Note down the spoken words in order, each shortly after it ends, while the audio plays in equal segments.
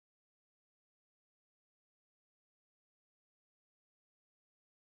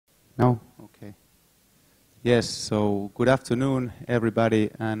No? Okay. Yes, so good afternoon, everybody,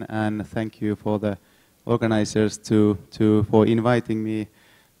 and thank you for the organizers for inviting me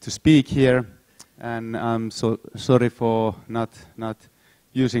to speak here. And I'm so sorry for not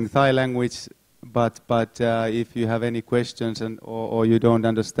using Thai language, but if you have any questions or you don't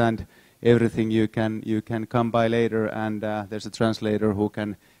understand everything, you can come by later, and there's a translator who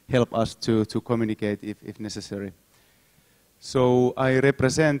can help us to communicate if necessary. So I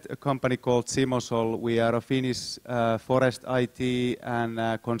represent a company called Simosol. We are a Finnish forest IT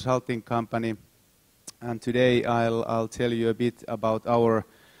and consulting company. And today I'll tell you a bit about our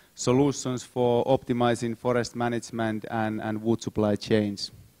solutions for optimizing forest management and wood supply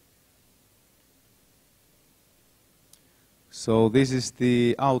chains. So this is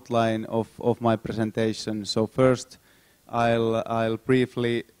the outline of my presentation. So first I'll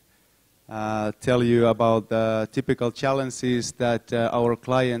briefly tell you about the typical challenges that our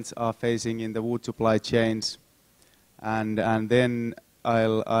clients are facing in the wood supply chains, and then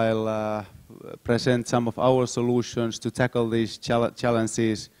I'll present some of our solutions to tackle these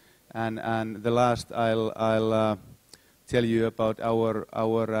challenges, and the last I'll tell you about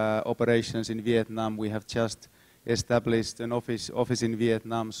our operations in Vietnam. We have just established an office in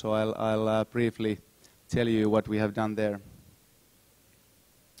Vietnam, so I'll briefly tell you what we have done there.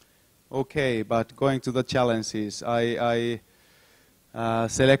 Okay, but going to the challenges, I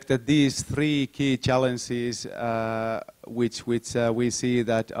selected these three key challenges which we see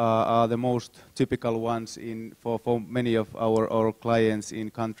that are the most typical ones for many of our clients in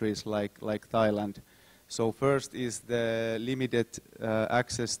countries like Thailand. So first is the limited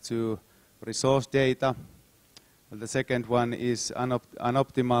access to resource data. The second one is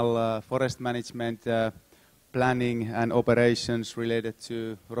unoptimal forest management planning and operations related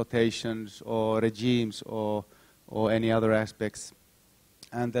to rotations or regimes or any other aspects.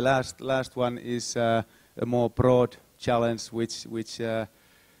 And the last one is a more broad challenge which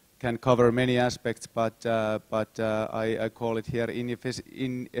can cover many aspects, but I call it here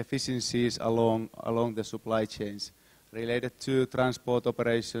inefficiencies along the supply chains related to transport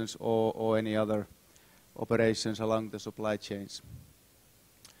operations or any other operations along the supply chains.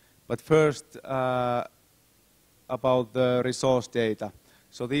 But first, about the resource data.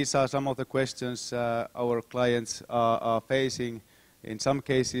 So these are some of the questions our clients are facing. In some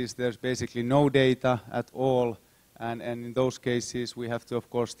cases there's basically no data at all, and in those cases we have to of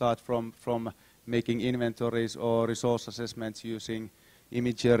course start from making inventories or resource assessments using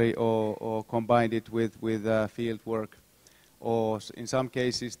imagery or combine it with field work. Or in some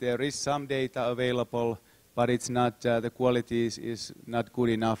cases there is some data available, but it's not the quality is not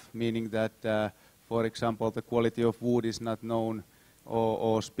good enough, meaning that for example, the quality of wood is not known,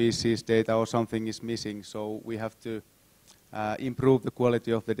 or species data or something is missing. So we have to improve the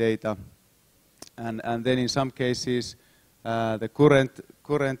quality of the data. And then in some cases, the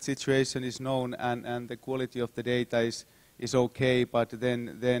current situation is known and the quality of the data is okay, but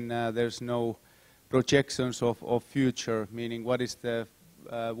then there's no projections of future, meaning what is the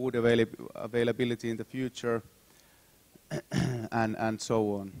wood availability in the future, and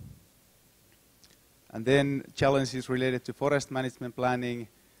so on. And then challenges related to forest management planning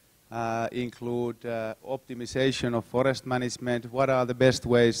include optimization of forest management. What are the best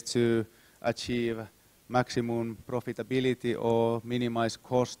ways to achieve maximum profitability or minimize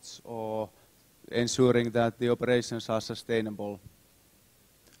costs or ensuring that the operations are sustainable?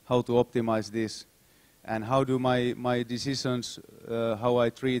 How to optimize this? And how do my decisions, how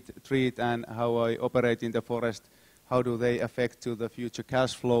I treat and how I operate in the forest, how do they affect to the future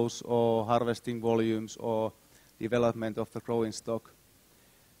cash flows or harvesting volumes or development of the growing stock?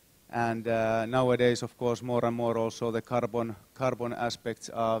 And nowadays, of course, more and more also the carbon aspects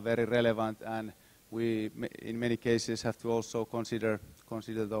are very relevant, and we in many cases have to also consider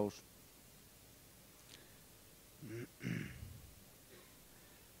those.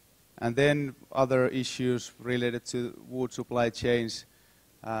 And then other issues related to wood supply chains,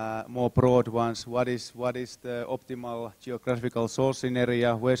 more broad ones. What is the optimal geographical sourcing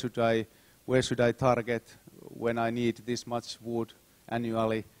area? Where should I target when I need this much wood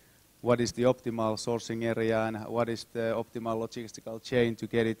annually? What is the optimal sourcing area, and what is the optimal logistical chain to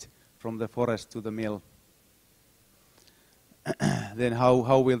get it from the forest to the mill? Then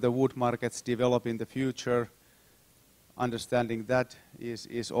how will the wood markets develop in the future? Understanding that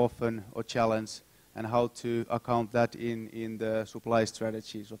is often a challenge, and how to account that in the supply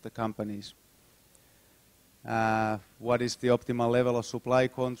strategies of the companies. What is the optimal level of supply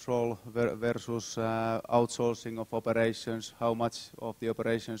control versus outsourcing of operations? How much of the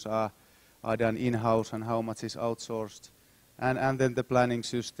operations are done in-house and how much is outsourced? and then the planning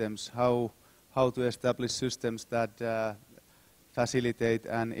systems, how to establish systems that facilitate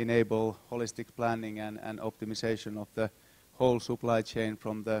and enable holistic planning and optimization of the whole supply chain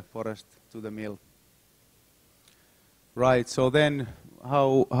from the forest to the mill. Right, so then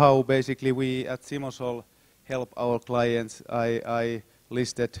how basically we at Simosol help our clients. I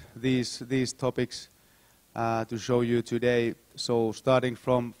listed these topics to show you today. So starting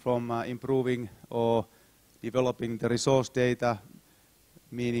from improving or developing the resource data,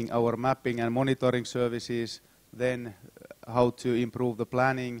 meaning our mapping and monitoring services, then how to improve the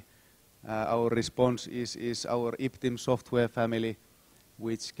planning. Our response is our IPTIM software family,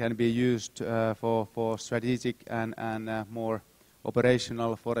 which can be used for strategic and more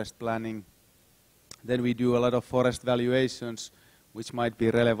operational forest planning. Then we do a lot of forest valuations, which might be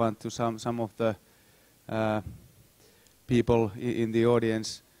relevant to some of the people in the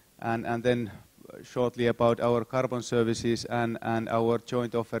audience. And then shortly about our carbon services and our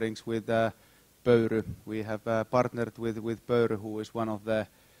joint offerings with Pöyry. We have partnered with Pöyry, who is one of the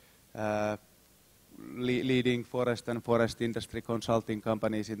leading forest and forest industry consulting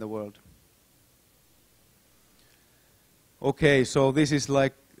companies in the world. Okay, so this is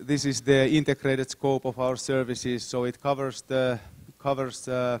the integrated scope of our services. So it covers the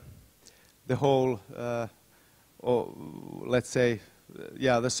whole, let's say,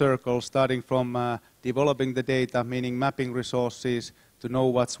 the circle, starting from developing the data, meaning mapping resources to know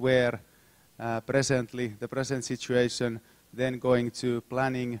what's where presently, the present situation, then going to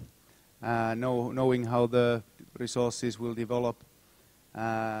planning, knowing how the resources will develop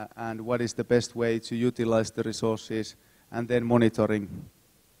and what is the best way to utilize the resources, and then monitoring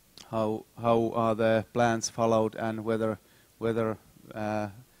how are the plans followed and whether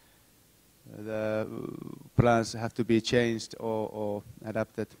the plans have to be changed or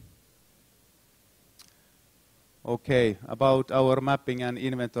adapted. Okay, about our mapping and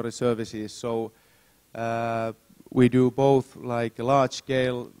inventory services. So we do both like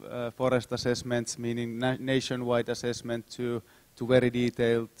large-scale forest assessments, meaning nationwide assessment, to very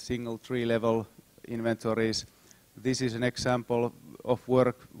detailed single tree-level inventories. This is an example of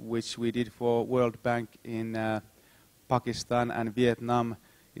work which we did for World Bank in Pakistan and Vietnam.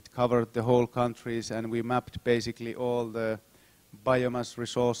 It covered the whole countries, and we mapped basically all the biomass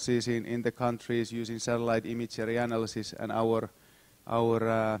resources in the countries using satellite imagery analysis and our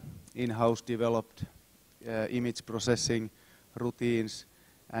in-house developed image processing routines.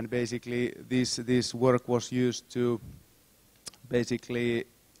 And basically this work was used to basically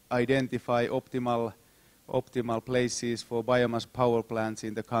identify optimal places for biomass power plants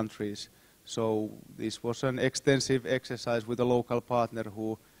in the countries. So this was an extensive exercise with a local partner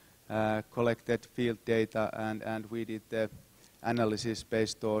who collected field data, and we did the analysis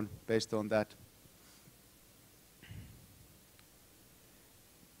based on that.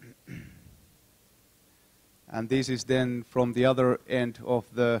 And this is then from the other end of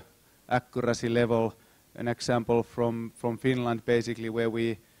the accuracy level, an example from Finland, basically, where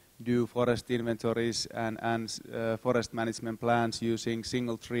we do forest inventories and forest management plans using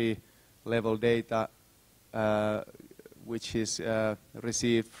single tree level data, which is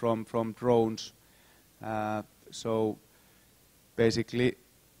received from drones. So basically,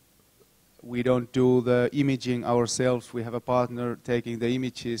 we don't do the imaging ourselves. We have a partner taking the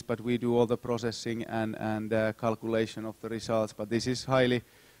images, but we do all the processing and calculation of the results. But this is highly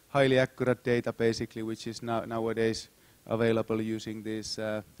accurate data, basically, which is nowadays available using these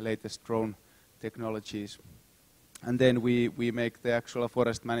latest drone technologies. And then we make the actual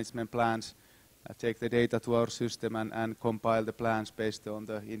forest management plans, take the data to our system and compile the plans based on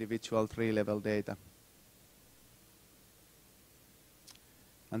the individual tree level data.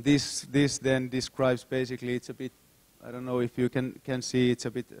 And this then describes basically, it's a bit, I don't know if you can see, it's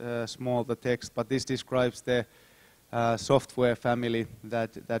a bit small, the text, but this describes the software family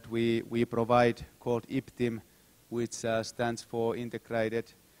that we provide called IPTIM, which stands for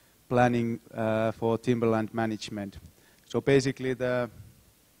Integrated Planning for Timberland Management. So basically how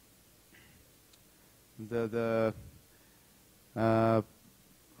do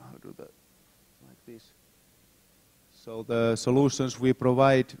that, like this. So the solutions we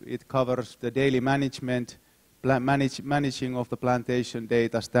provide, it covers the daily management, managing of the plantation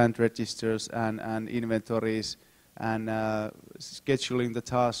data, stand registers and inventories, and scheduling the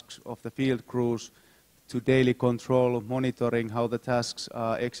tasks of the field crews, to daily control, monitoring how the tasks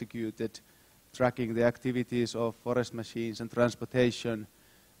are executed, tracking the activities of forest machines and transportation,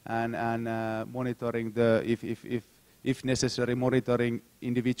 and monitoring if necessary, monitoring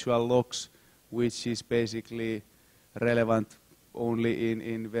individual logs, which is basically relevant only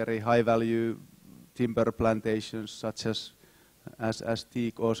in very high value timber plantations such as as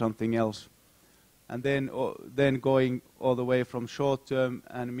teak or something else. And then going all the way from short-term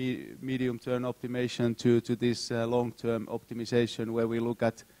and medium-term optimization to this long-term optimization, where we look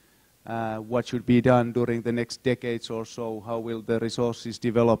at what should be done during the next decades or so. How will the resources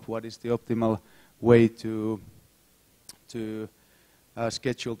develop? What is the optimal way to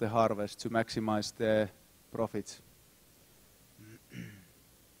schedule the harvest to maximize the profits?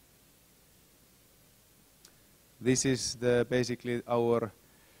 This is basically our,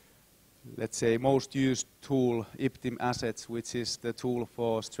 let's say, most used tool, IPTIM Assets, which is the tool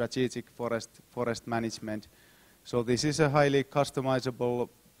for strategic forest management. So this is a highly customizable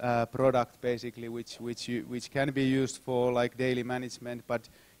product, basically, which can be used for like daily management, but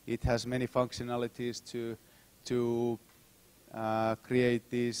it has many functionalities to create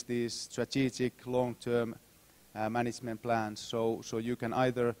these strategic long-term management plans. So you can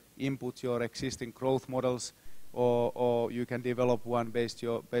either input your existing growth models, or you can develop one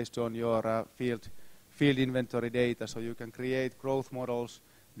based on your field inventory data. So you can create growth models,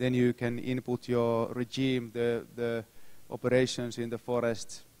 then you can input your regime, the operations in the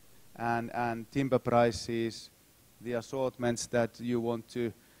forest, and timber prices, the assortments that you want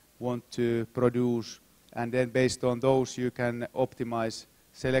to produce, and then based on those you can optimize,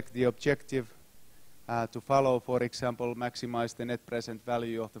 select the objective to follow. For example, maximize the net present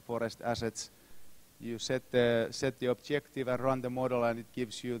value of the forest assets. You set the objective and run the model, and it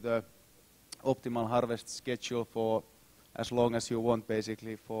gives you the optimal harvest schedule for as long as you want,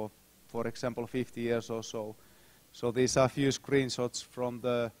 basically for example 50 years or so. So these are a few screenshots from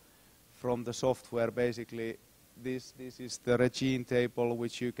the software. Basically this is the regime table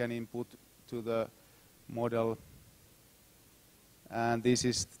which you can input to the model, and this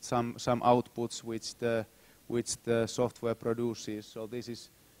is some outputs which the software produces. So this is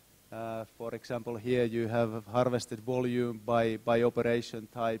for example, here you have harvested volume by operation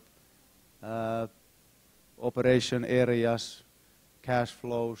type, operation areas, cash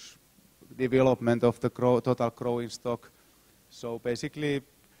flows, development of the total growing stock. So basically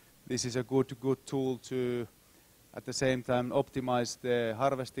this is a good tool to at the same time optimize the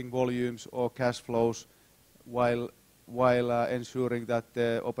harvesting volumes or cash flows while ensuring that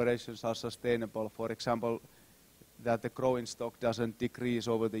the operations are sustainable. For example, that the growing stock doesn't decrease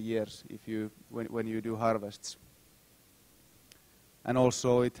over the years when you do harvests. And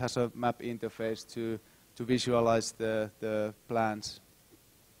also it has a map interface to visualize the plans.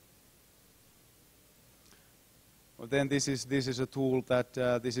 Well, then this is a tool that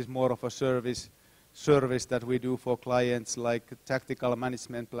this is more of a service that we do for clients, like tactical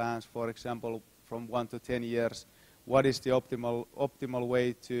management plans, for example, from 1 to 10 years. What is the optimal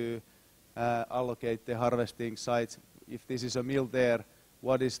way to allocate the harvesting sites? If this is a mill there,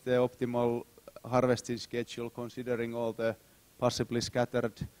 what is the optimal harvesting schedule considering all the possibly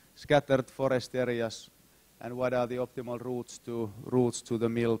scattered forest areas, and what are the optimal routes to the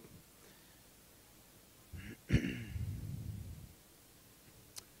mill?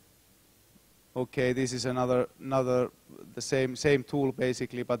 Okay, this is another the same tool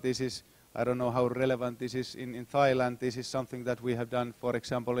basically, but this is, I don't know how relevant this is in Thailand. This is something that we have done, for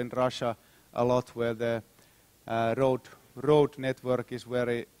example, in Russia a lot, where the road network is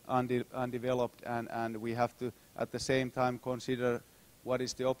very undeveloped, and we have to at the same time consider what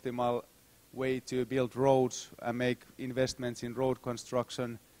is the optimal way to build roads and make investments in road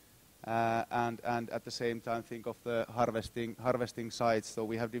construction, and at the same time think of the harvesting sites. So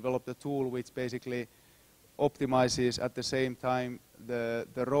we have developed a tool which basically optimizes at the same time the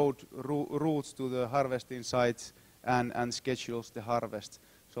routes to the harvesting sites and schedules the harvest.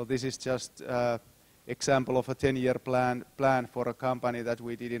 So this is just example of a 10-year plan for a company that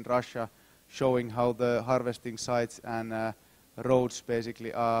we did in Russia, showing how the harvesting sites and roads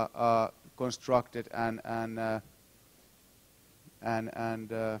basically are constructed and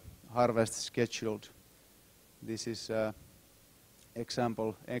harvest scheduled. This is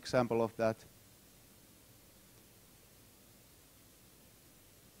example of that.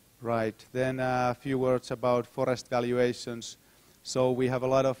 Right, then a few words about forest valuations. So we have a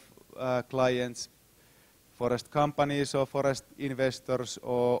lot of clients, forest companies or forest investors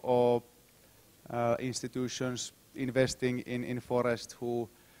or institutions investing in forest who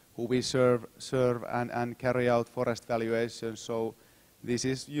we serve and carry out forest valuations. So this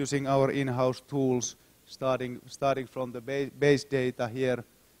is using our in-house tools, starting from the base data here.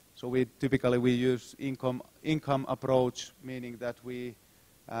 So we typically use income approach, meaning that we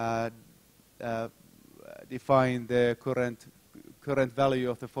define the current value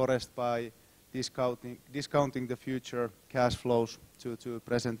of the forest by discounting the future cash flows to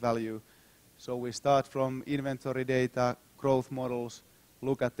present value. So we start from inventory data, growth models,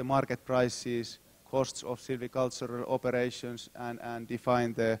 look at the market prices, costs of silvicultural operations, and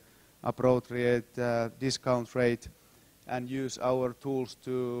define the appropriate discount rate, and use our tools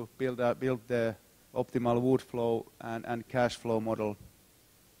to build the optimal wood flow and cash flow model.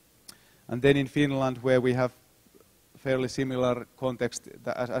 And then in Finland, where we have fairly similar context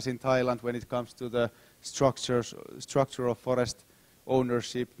as in Thailand when it comes to the structure of forest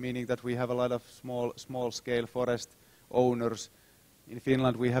ownership, meaning that we have a lot of small-scale forest owners. In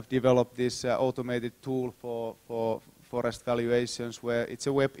Finland, we have developed this automated tool for forest valuations, where it's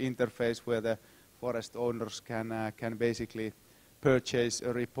a web interface where the forest owners can basically purchase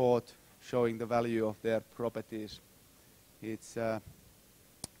a report showing the value of their properties.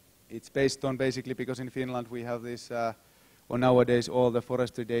 It's based on basically, because in Finland we have this, or nowadays all the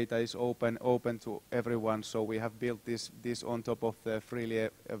forestry data is open to everyone, so we have built this on top of the freely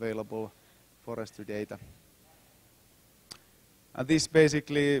available forestry data. And this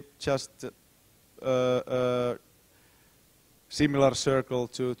basically just similar circle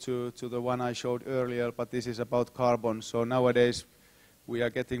to the one I showed earlier, but this is about carbon. So nowadays we are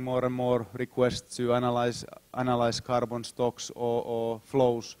getting more and more requests to analyze carbon stocks or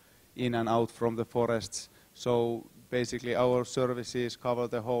flows in and out from the forests. So basically our services cover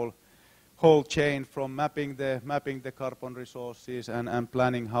the whole chain, from mapping the carbon resources and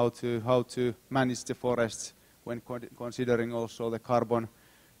planning how to manage the forests when considering also the carbon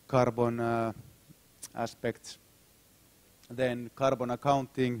aspects. Then carbon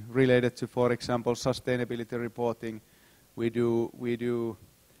accounting related to, for example, sustainability reporting. We do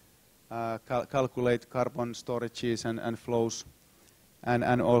calculate carbon storages and flows,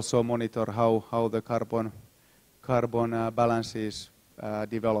 and also monitor how the carbon balances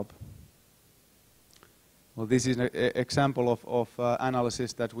develop. Well, this is an example of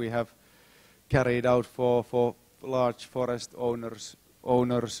analysis that we have carried out for large forest owners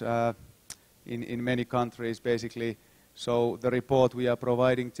in many countries, basically. So the report we are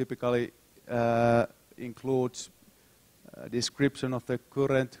providing typically includes a description of the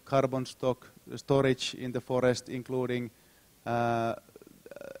current carbon storage in the forest, including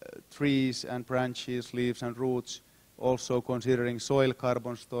trees and branches, leaves and roots. Also considering soil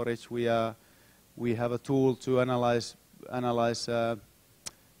carbon storage, we have a tool to analyze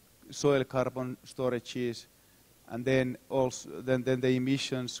soil carbon storages, and then the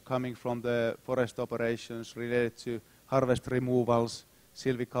emissions coming from the forest operations related to harvest removals,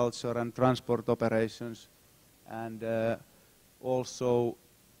 silviculture and transport operations, and also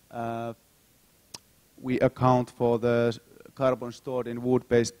we account for the carbon stored in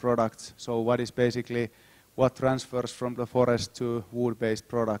wood-based products. So what transfers from the forest to wood-based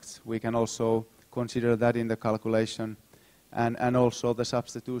products. We can also consider that in the calculation, and also the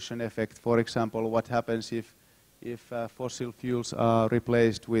substitution effect. For example, what happens if fossil fuels are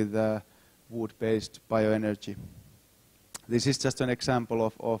replaced with wood-based bioenergy. This is just an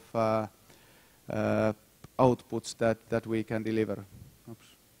example of outputs that we can deliver. Oops.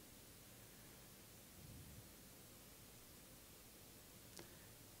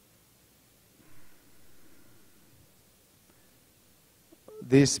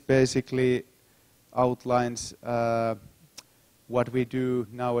 This basically outlines what we do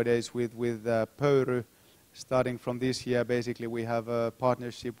nowadays with Pöyry. Starting from this year, basically we have a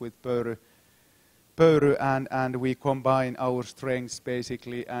partnership with Pöyry, and we combine our strengths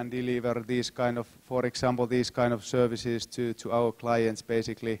basically and deliver these kind of, for example, these kind of services to our clients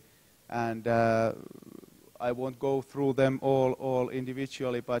basically. And I won't go through them all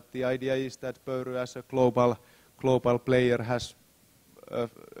individually, but the idea is that Pöyry as a global player has a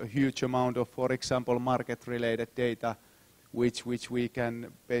huge amount of, for example, market-related data, which we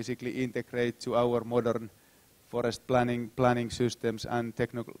can basically integrate to our modern forest planning systems and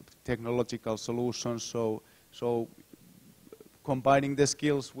technological solutions. So combining the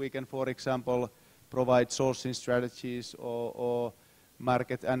skills, we can, for example, provide sourcing strategies or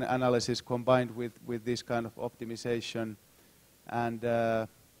market analysis combined with this kind of optimization. And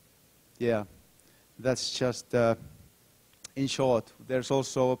yeah, that's just in short. There's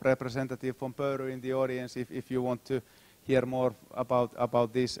also a representative from Pöyry in the audience if you want to hear more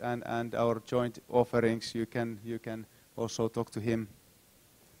about this and our joint offerings. You can also talk to him.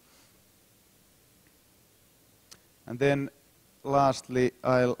 And then lastly,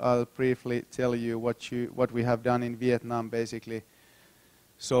 I'll briefly tell you what we have done in Vietnam basically.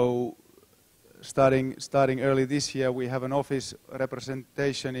 So starting early this year, we have an office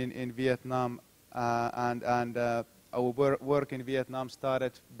representation in Vietnam, and our work in Vietnam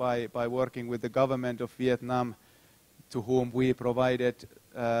started by working with the government of Vietnam, to whom we provided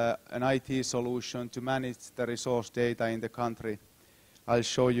an IT solution to manage the resource data in the country. I'll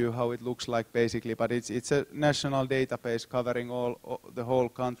show you how it looks like basically, but it's a national database covering the whole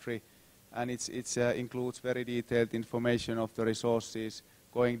country, and it includes very detailed information of the resources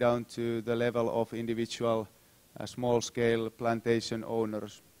going down to the level of individual small-scale plantation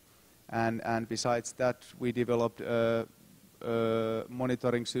owners. And besides that, we developed a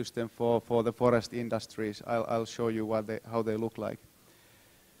monitoring system for the forest industries. I'll show you how they look like.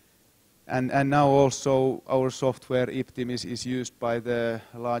 And now also our software IPTIM is used by the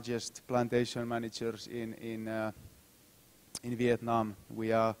largest plantation managers in Vietnam.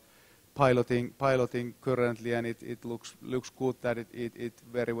 We are piloting currently, and it looks good that it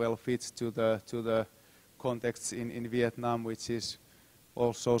very well fits to the context in Vietnam, which is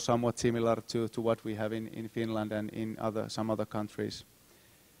also somewhat similar to what we have in Finland and in some other countries.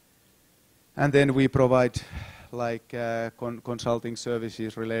 And then we provide like consulting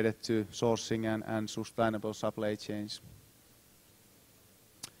services related to sourcing and sustainable supply chains.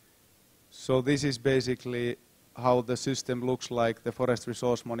 So this is basically how the system looks like, the forest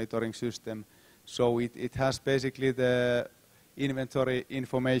resource monitoring system. So it has basically the inventory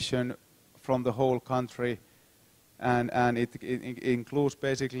information from the whole country, and it includes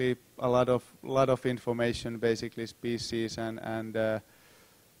basically a lot of information, basically species and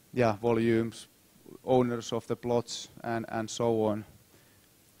volumes, owners of the plots, and so on.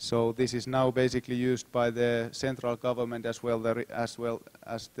 So this is now basically used by the central government as well as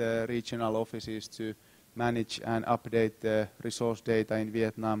the regional offices to manage and update the resource data in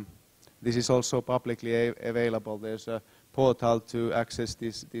Vietnam. This is also publicly available. There's a portal to access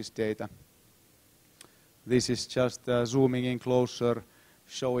this data. This is just zooming in closer,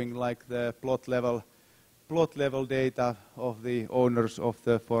 showing like the plot level data of the owners of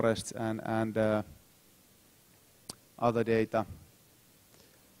the forests and other data.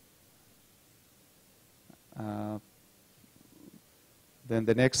 Then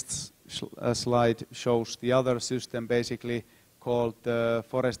the next slide shows the other system, basically called the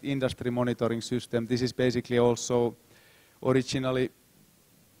Forest Industry Monitoring System. This is basically also originally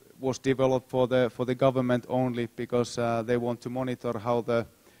was developed for the government only, because they want to monitor how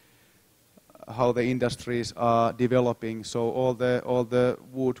the industries are developing. So all the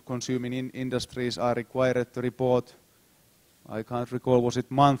wood consuming industries are required to report, I can't recall, was it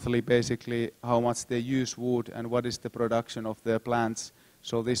monthly basically, how much they use wood and what is the production of their plants.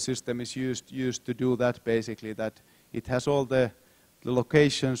 So this system is used to do that, basically, that it has all the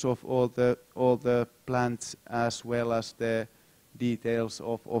locations of all the plants as well as the details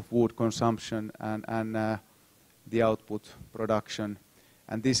of wood consumption and the output production.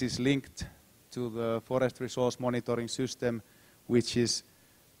 And this is linked to the forest resource monitoring system, which is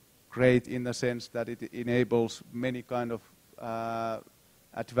great in the sense that it enables many kind of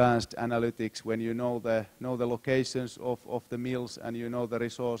advanced analytics. When you know the locations of the mills and you know the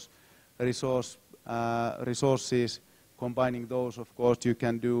resources, combining those, of course, you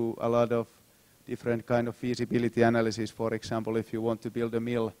can do a lot of different kind of feasibility analysis. For example, if you want to build a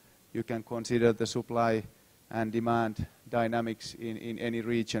mill, you can consider the supply and demand dynamics in any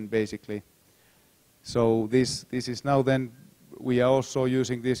region, basically. So this is now then, we are also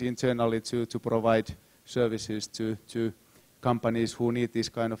using this internally to provide services to companies who need this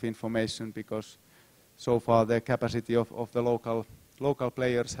kind of information, because so far the capacity of the local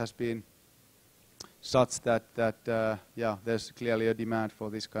players has been such that there's clearly a demand for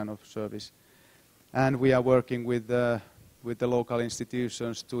this kind of service. And we are working with the local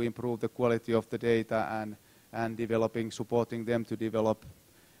institutions to improve the quality of the data and supporting them to develop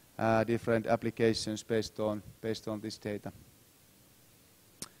different applications based on this data.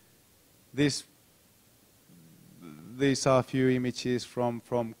 These are a few images from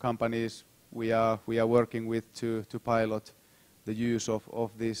companies we are working with to pilot the use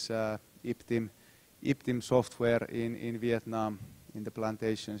of this IPTIM software in Vietnam, in the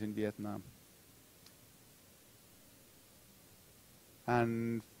plantations in Vietnam.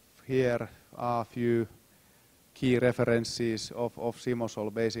 And here are a few key references of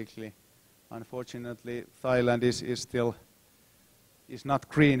Simosol, basically. Unfortunately, Thailand is not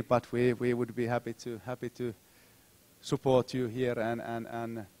green, but we would be happy to support you here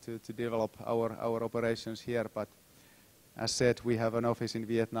and to develop our operations here. But as said, we have an office in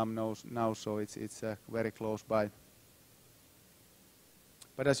Vietnam now, so it's very close by.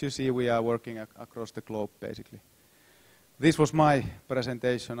 But as you see, we are working across the globe, basically. This was my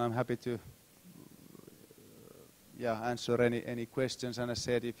presentation. I'm happy to answer any questions. And as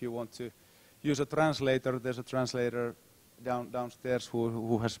said, if you want to use a translator, there's a translator downstairs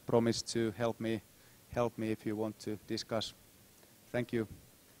who has promised to help me if you want to discuss. Thank you.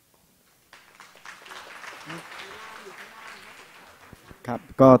 ครับ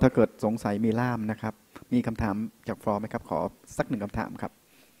ก็ถ้าเกิดสงสัยมีล่ามนะครับมีคำถามจากฟลอร์ไหมครับขอสัก1คำถามครับ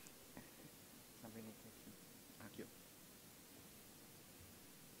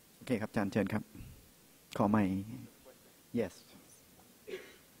โอเคครับอาจารย์เชิญครับขอไมค์ yes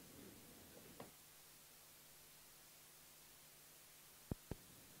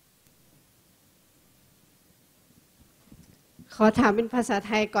ขอถามเป็นภาษาไ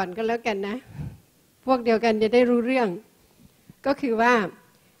ทยก่อนก็แล้วกันนะพวกเดียวกันจะได้รู้เรื่องก็คือว่า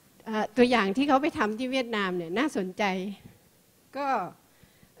ตัวอย่างที่เขาไปทำที่เวียดนามเนี่ยน่าสนใจก็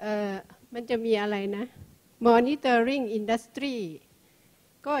มันจะมีอะไรนะ monitoring industry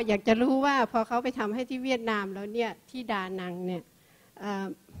ก็อยากจะรู้ว่าพอเขาไปทำให้ที่เวียดนามแล้วเนี่ยที่ดานังเนี่ย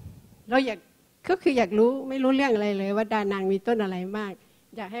เราก็คืออยากรู้ไม่รู้เรื่องอะไรเลยว่าดานังมีต้นอะไรมาก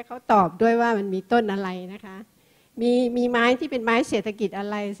อยากให้เขาตอบด้วยว่ามันมีต้นอะไรนะคะมีไม้ที่เป็นไม้เศรษฐกิจอะ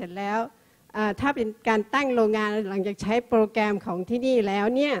ไรเสร็จแล้วถ้าเป็นการตั้งโรงงานหลังจากใช้โปรแกรมของที่นี่แล้ว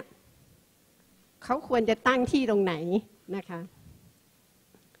เนี่ยเขาควรจะตั้งที่ตรงไหนนะคะ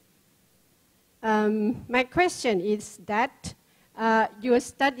My question is that you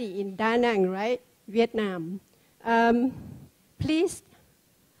study in Da Nang, right, Vietnam. Please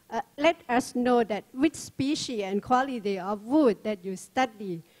let us know that which species and quality of wood that you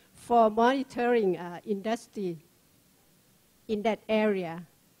study for monitoring industry in that area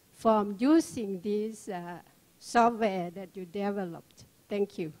from using this software that you developed.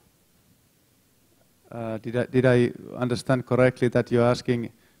 Thank you. Did I understand correctly that you're asking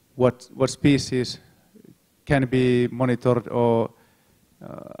what species can be monitored, or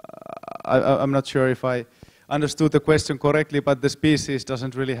I'm not sure if I understood the question correctly, but the species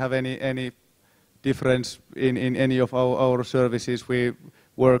doesn't really have any difference in any of our services. We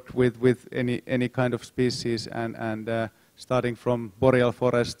work with any kind of species and starting from boreal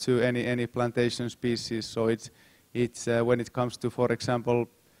forest to any plantation species. So it's when it comes to, for example,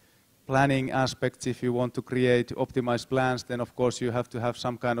 planning aspects, if you want to create optimized plans, then of course you have to have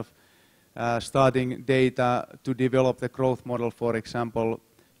some kind of starting data to develop the growth model, for example,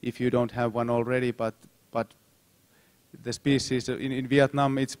 if you don't have one already. But the species in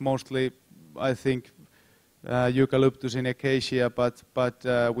Vietnam, it's mostly, I think, eucalyptus in acacia, but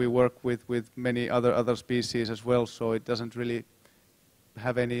we work with many other species as well, so it doesn't really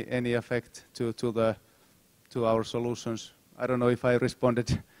have any effect to our solutions. I don't know if I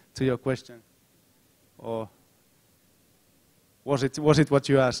responded to your question, or was it what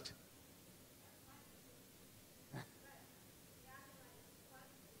you asked?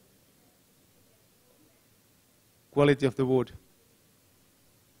 Quality of the wood.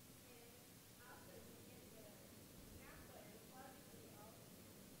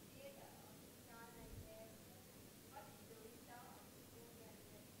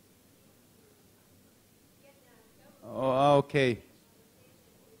 Oh, okay.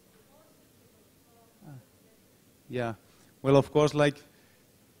 Yeah. Well, of course, like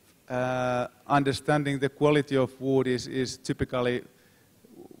understanding the quality of wood is typically,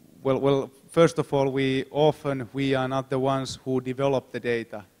 well, first of all, we are not the ones who develop the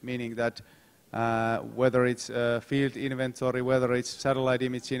data, meaning that whether it's field inventory, whether it's satellite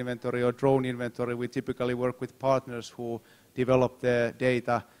image inventory or drone inventory, we typically work with partners who develop the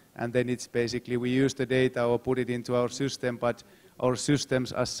data, and then it's basically we use the data or put it into our system, but our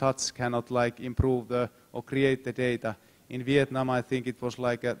systems as such cannot like improve or create the data. In Vietnam, I think it was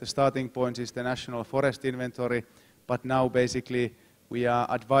like the starting point is the national forest inventory, but now basically we are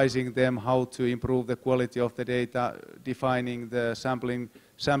advising them how to improve the quality of the data, defining the sampling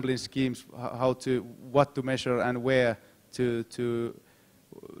schemes, what to measure and where to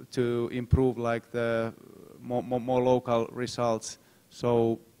improve like the more local results.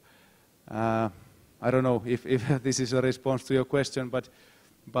 So I don't know if this is a response to your question,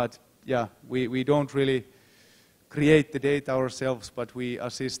 but yeah, we don't really create the data ourselves, but we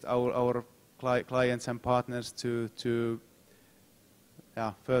assist our clients and partners to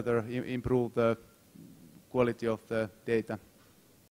further improve the quality of the data.